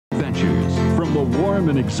from the warm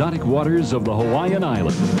and exotic waters of the Hawaiian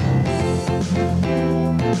Islands.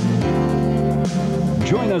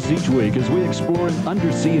 Join us each week as we explore an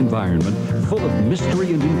undersea environment full of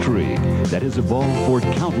mystery and intrigue that has evolved for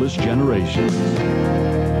countless generations.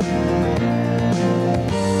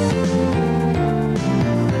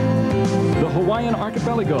 The Hawaiian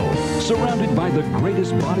archipelago, surrounded by the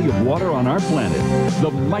greatest body of water on our planet,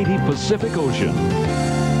 the mighty Pacific Ocean.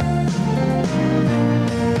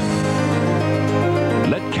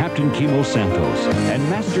 Let Captain Kimo Santos and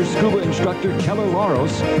Master Scuba Instructor Keller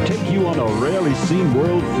Laros take you on a rarely seen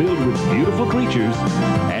world filled with beautiful creatures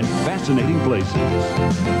and fascinating places.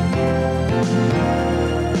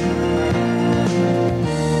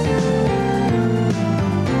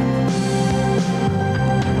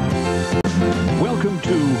 Welcome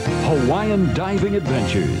to Hawaiian Diving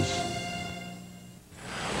Adventures.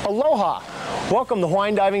 Aloha! Welcome to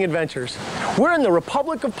Hawaiian Diving Adventures. We're in the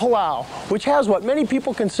Republic of Palau, which has what many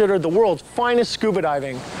people consider the world's finest scuba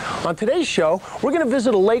diving. On today's show, we're going to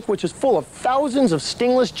visit a lake which is full of thousands of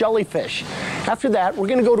stingless jellyfish. After that, we're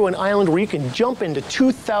going to go to an island where you can jump into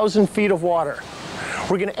 2,000 feet of water.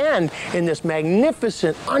 We're going to end in this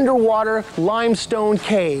magnificent underwater limestone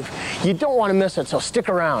cave. You don't want to miss it, so stick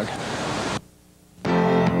around.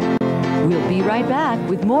 We'll be right back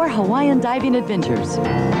with more Hawaiian Diving Adventures.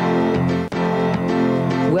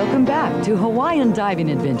 Welcome back to Hawaiian Diving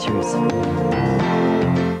Adventures.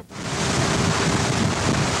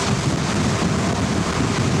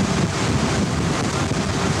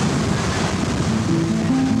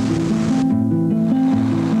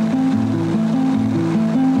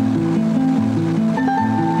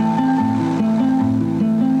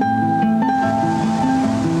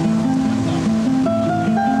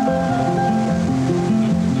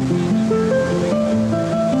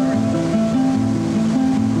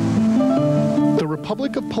 The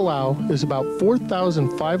Republic of Palau is about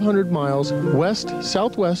 4,500 miles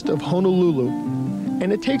west-southwest of Honolulu,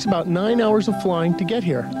 and it takes about 9 hours of flying to get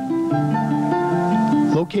here.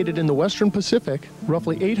 Located in the Western Pacific,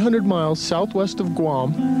 roughly 800 miles southwest of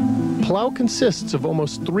Guam, Palau consists of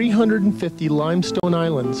almost 350 limestone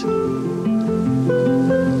islands.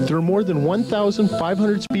 There are more than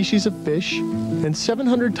 1,500 species of fish and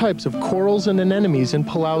 700 types of corals and anemones in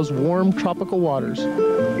Palau's warm tropical waters.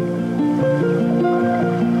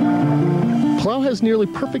 Palau has nearly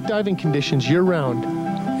perfect diving conditions year-round,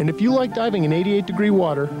 and if you like diving in 88-degree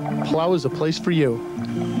water, Palau is a place for you.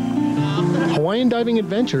 Hawaiian Diving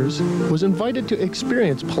Adventures was invited to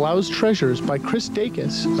experience Palau's treasures by Chris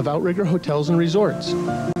Dacus of Outrigger Hotels and Resorts.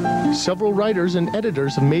 Several writers and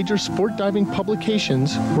editors of major sport diving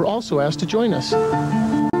publications were also asked to join us.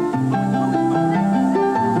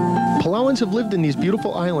 Palauans have lived in these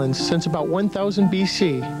beautiful islands since about 1000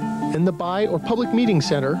 BC, and the Bai, or Public Meeting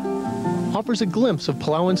Center, offers a glimpse of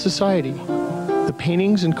Palauan society. The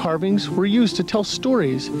paintings and carvings were used to tell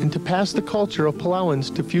stories and to pass the culture of Palauans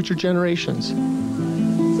to future generations.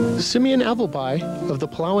 Simeon Avelbai of the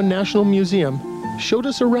Palauan National Museum showed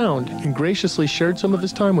us around and graciously shared some of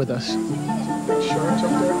his time with us.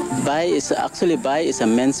 Bai is a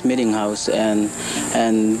men's meeting house, and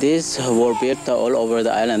these were built all over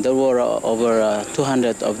the island. There were over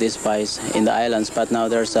 200 of these bais in the islands, but now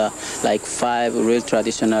there's like 5 real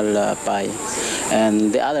traditional bai,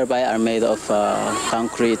 and the other bai are made of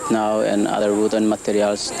concrete now and other wooden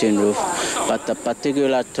materials, tin roof. But the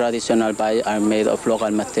particular traditional bai are made of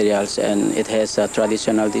local materials, and it has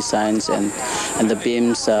traditional designs, and the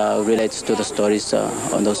beams relates to the stories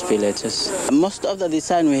on those villages. Most of the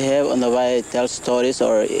design we have on the bai tells stories,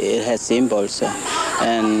 or it has symbols,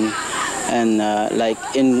 and like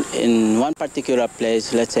in one particular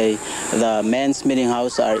place, let's say the men's meeting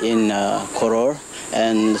house are in Koror,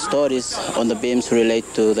 and the stories on the beams relate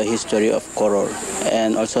to the history of Koror,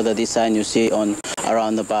 and also the design you see on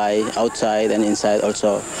around the bai, outside and inside,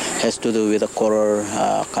 also has to do with the Koror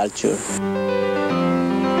culture.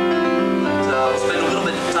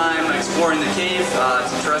 Exploring the cave, it's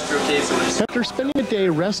a terrestrial cave. After spending a day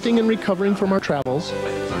resting and recovering from our travels,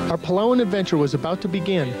 our Palauan adventure was about to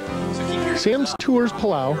begin. Sam's Tours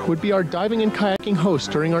Palau would be our diving and kayaking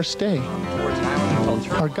host during our stay.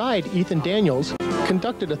 Our guide, Ethan Daniels,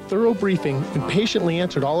 conducted a thorough briefing and patiently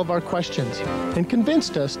answered all of our questions, and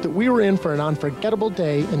convinced us that we were in for an unforgettable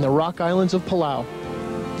day in the Rock Islands of Palau.